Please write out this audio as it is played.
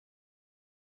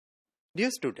Dear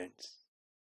students,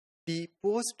 the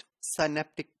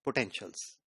postsynaptic potentials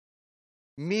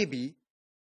may be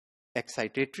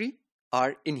excitatory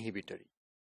or inhibitory.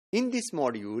 In this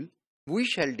module, we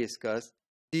shall discuss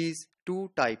these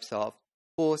two types of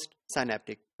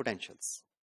postsynaptic potentials.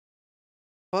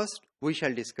 First, we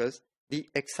shall discuss the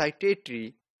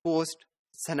excitatory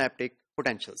postsynaptic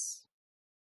potentials.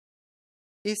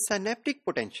 A synaptic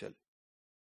potential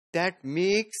that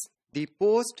makes the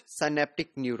postsynaptic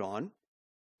neuron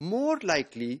more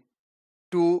likely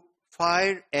to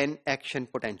fire an action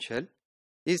potential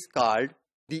is called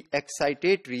the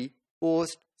excitatory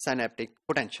postsynaptic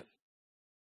potential.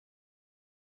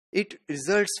 It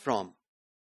results from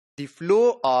the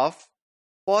flow of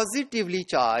positively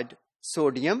charged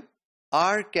sodium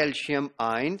or calcium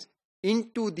ions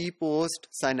into the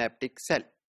postsynaptic cell.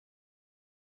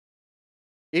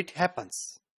 It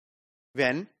happens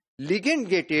when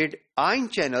ligand-gated ion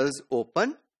channels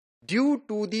open due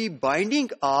to the binding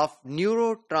of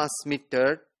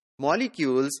neurotransmitter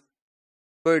molecules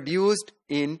produced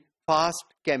in fast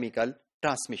chemical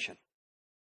transmission.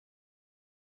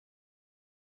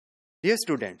 Dear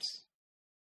students,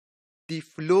 the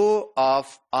flow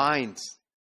of ions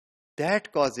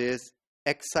that causes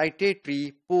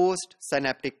excitatory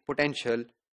postsynaptic potential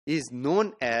is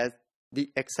known as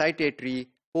the excitatory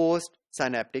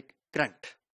postsynaptic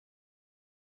current.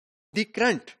 The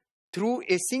current through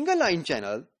a single ion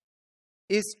channel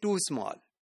is too small.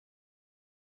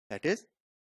 That is,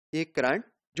 एक current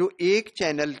जो एक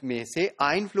channel में से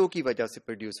ion flow की वजह से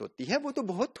produce होती है वो तो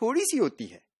बहुत थोड़ी सी होती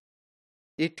है.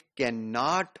 It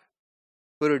cannot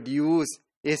produce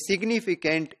a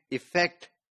significant effect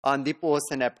on the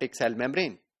postsynaptic cell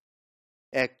membrane.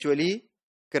 Actually,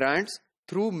 currents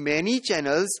through many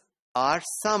channels are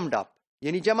summed up,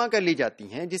 यानी जमा कर ली जाती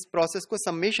हैं, जिस प्रोसेस को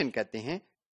सम्मेशन कहते हैं,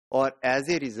 और as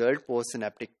a result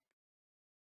postsynaptic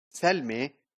cell में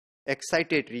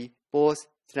एक्साइटेटरी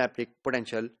पोस्टसिनेप्टिक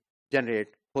पोटेंशियल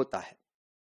जनरेट होता है.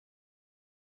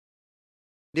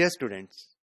 Dear students,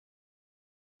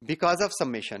 because of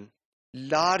summation,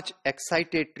 large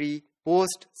excitatory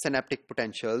postsynaptic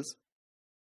potentials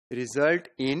result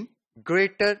in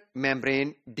greater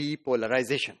membrane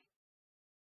depolarization.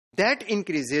 That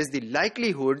increases the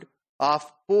likelihood of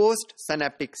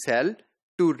postsynaptic cell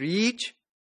to reach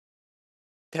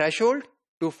threshold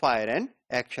to fire an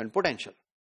action potential.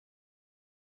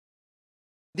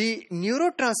 The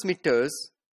neurotransmitters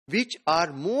which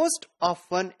are most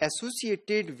often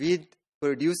associated with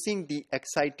producing the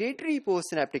excitatory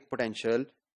postsynaptic potential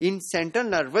in central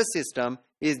nervous system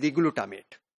is the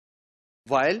glutamate.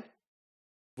 While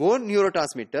वो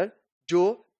neurotransmitter जो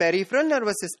peripheral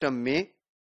nervous system में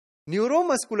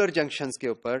neuromuscular junctions के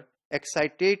ऊपर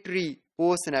excitatory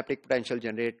postsynaptic potential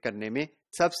generate करने में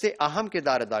सबसे अहम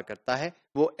किरदार अदा करता है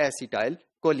वो एसिटाइल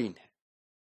कोलिन है.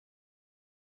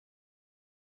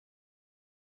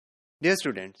 Dear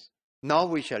students, now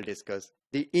we shall discuss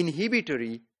the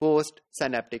inhibitory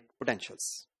postsynaptic potentials.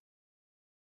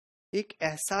 एक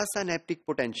ऐसा synaptic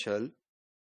potential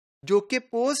जो कि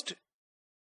पोस्ट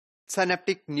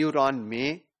सिनेप्टिक न्यूरॉन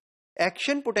में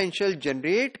एक्शन पोटेंशियल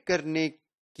जनरेट करने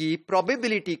की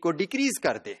प्रोबेबिलिटी को डिक्रीज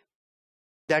कर दे,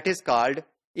 that is called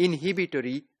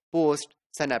inhibitory post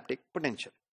synaptic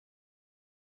potential.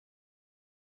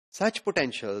 Such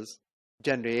potentials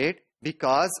generate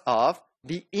because of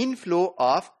the inflow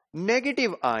of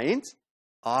negative ions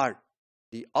or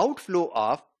the outflow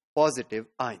of positive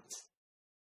ions.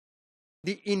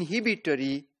 The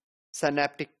inhibitory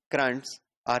synaptic currents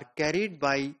are carried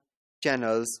by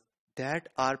channels that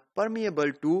are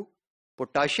permeable to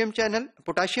potassium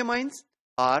ions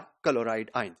or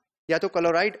chloride ions. या तो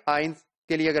chloride ions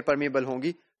के लिए अगर permeable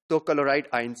होंगी तो chloride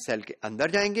ion cell के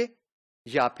अंदर जाएंगे,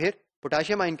 या फिर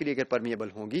पोटेशियम आयन के लिए अगर परमिएबल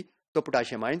होंगी तो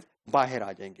पोटेशियम आयन बाहर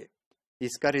आ जाएंगे.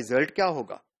 इसका रिजल्ट क्या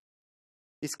होगा?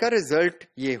 इसका रिजल्ट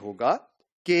ये होगा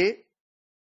कि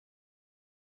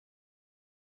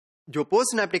जो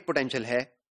पोस्टसिनेप्टिक पोटेंशियल है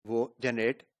वो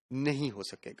जनरेट नहीं हो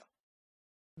सकेगा.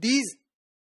 These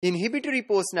inhibitory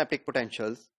postsynaptic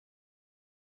potentials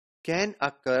can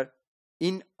occur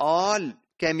in all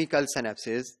chemical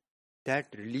synapses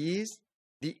that release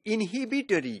the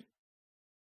inhibitory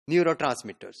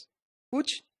neurotransmitters.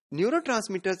 कुछ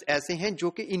न्यूरोट्रांसमीटर्स ऐसे हैं जो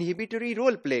कि इनहिबिटरी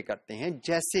रोल प्ले करते हैं,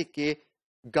 जैसे कि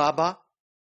गाबा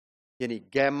यानी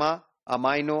गैमा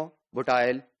अमाइनो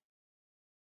बुटाइल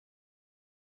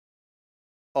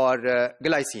और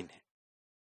ग्लाइसिन है.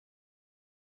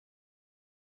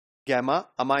 गैमा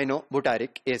अमाइनो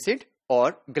बुटारिक एसिड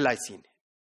और ग्लाइसिन है.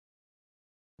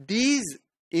 These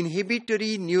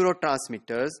inhibitory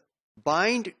neurotransmitters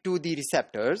bind to the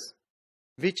receptors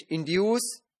which induce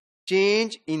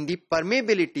change in the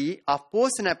permeability of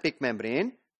postsynaptic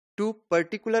membrane to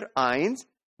particular ions,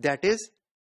 that is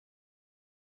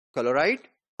chloride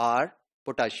or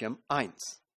potassium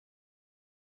ions.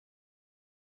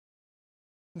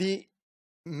 The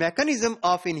mechanism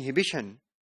of inhibition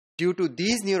due to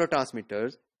these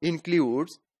neurotransmitters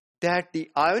includes that the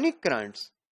ionic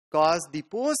currents cause the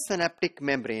postsynaptic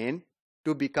membrane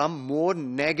to become more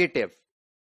negative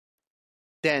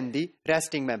than the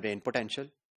resting membrane potential.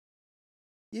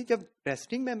 ये जब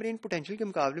resting membrane potential के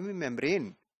मुकाबले में membrane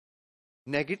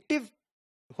negative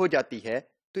हो जाती है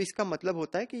तो इसका मतलब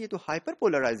होता है कि ये तो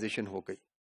hyperpolarization हो गई.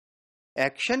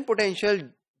 Action potential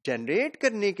जनरेट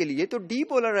करने के लिए तो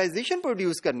डीपोलराइजेशन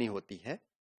प्रोड्यूस करनी होती है.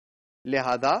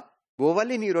 लिहाजा वो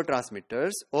वाले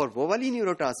न्यूरोट्रांसमीटर्स और वो वाली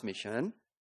न्यूरोट्रांसमिशन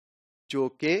जो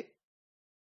कि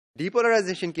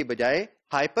डीपोलराइजेशन की बजाय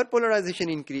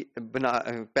हाइपरपोलराइजेशन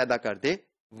पैदा कर दे,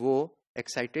 वो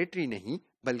एक्साइटेटरी नहीं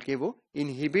बल्कि वो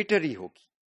इनहिबिटरी होगी.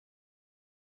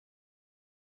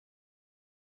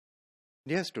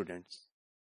 Dear students,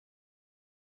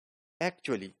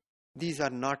 actually these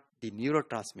are not the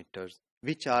neurotransmitters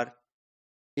which are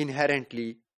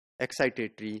inherently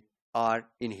excitatory or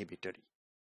inhibitory.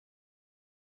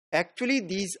 Actually,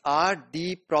 these are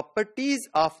the properties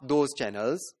of those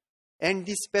channels and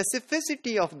the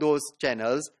specificity of those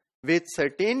channels with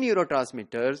certain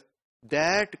neurotransmitters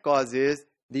that causes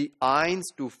the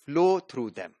ions to flow through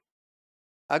them.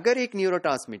 अगर एक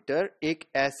neurotransmitter एक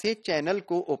ऐसे channel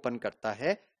को open करता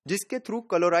है जिसके through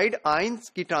chloride ions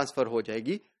की transfer हो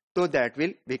जाएगी, तो that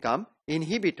will become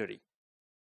inhibitory.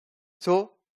 So,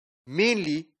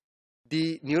 mainly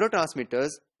the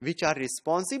neurotransmitters which are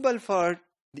responsible for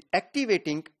the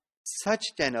activating such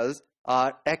channels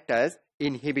are act as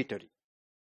inhibitory.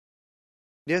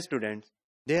 Dear students,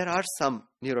 there are some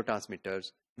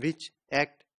neurotransmitters which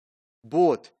act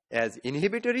both as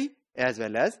inhibitory as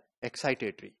well as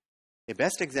excitatory. A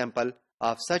best example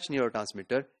of such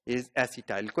neurotransmitter is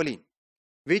acetylcholine,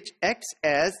 which acts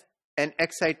as an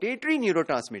excitatory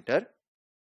neurotransmitter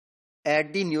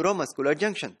at the neuromuscular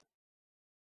junction,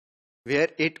 where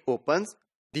it opens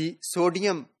the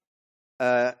sodium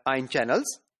ion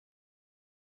channels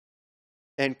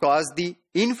and cause the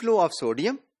inflow of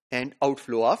sodium and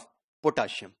outflow of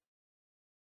potassium.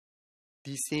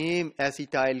 The same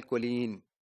acetylcholine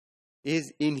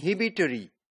is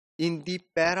inhibitory in the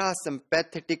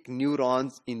parasympathetic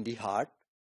neurons in the heart.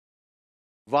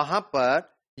 वहां पर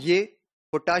ये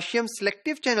potassium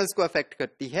selective channels को affect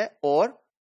करती है और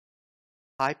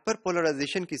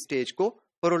hyperpolarisation की stage को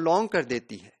prolong कर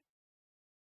देती है.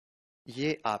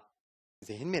 ये आप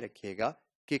जहन में रखिएगा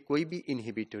कि कोई भी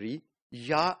इनहिबिटरी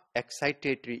या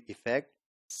एक्साइटेटरी इफेक्ट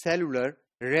सेलुलर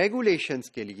रेगुलेशंस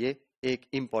के लिए एक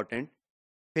इंपॉर्टेंट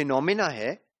फिनोमेना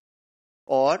है,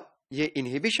 और ये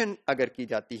इनहिबिशन अगर की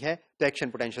जाती है तो एक्शन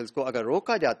पोटेंशियल्स को अगर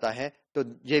रोका जाता है तो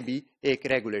ये भी एक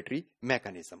रेगुलेटरी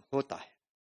मैकेनिज्म होता है.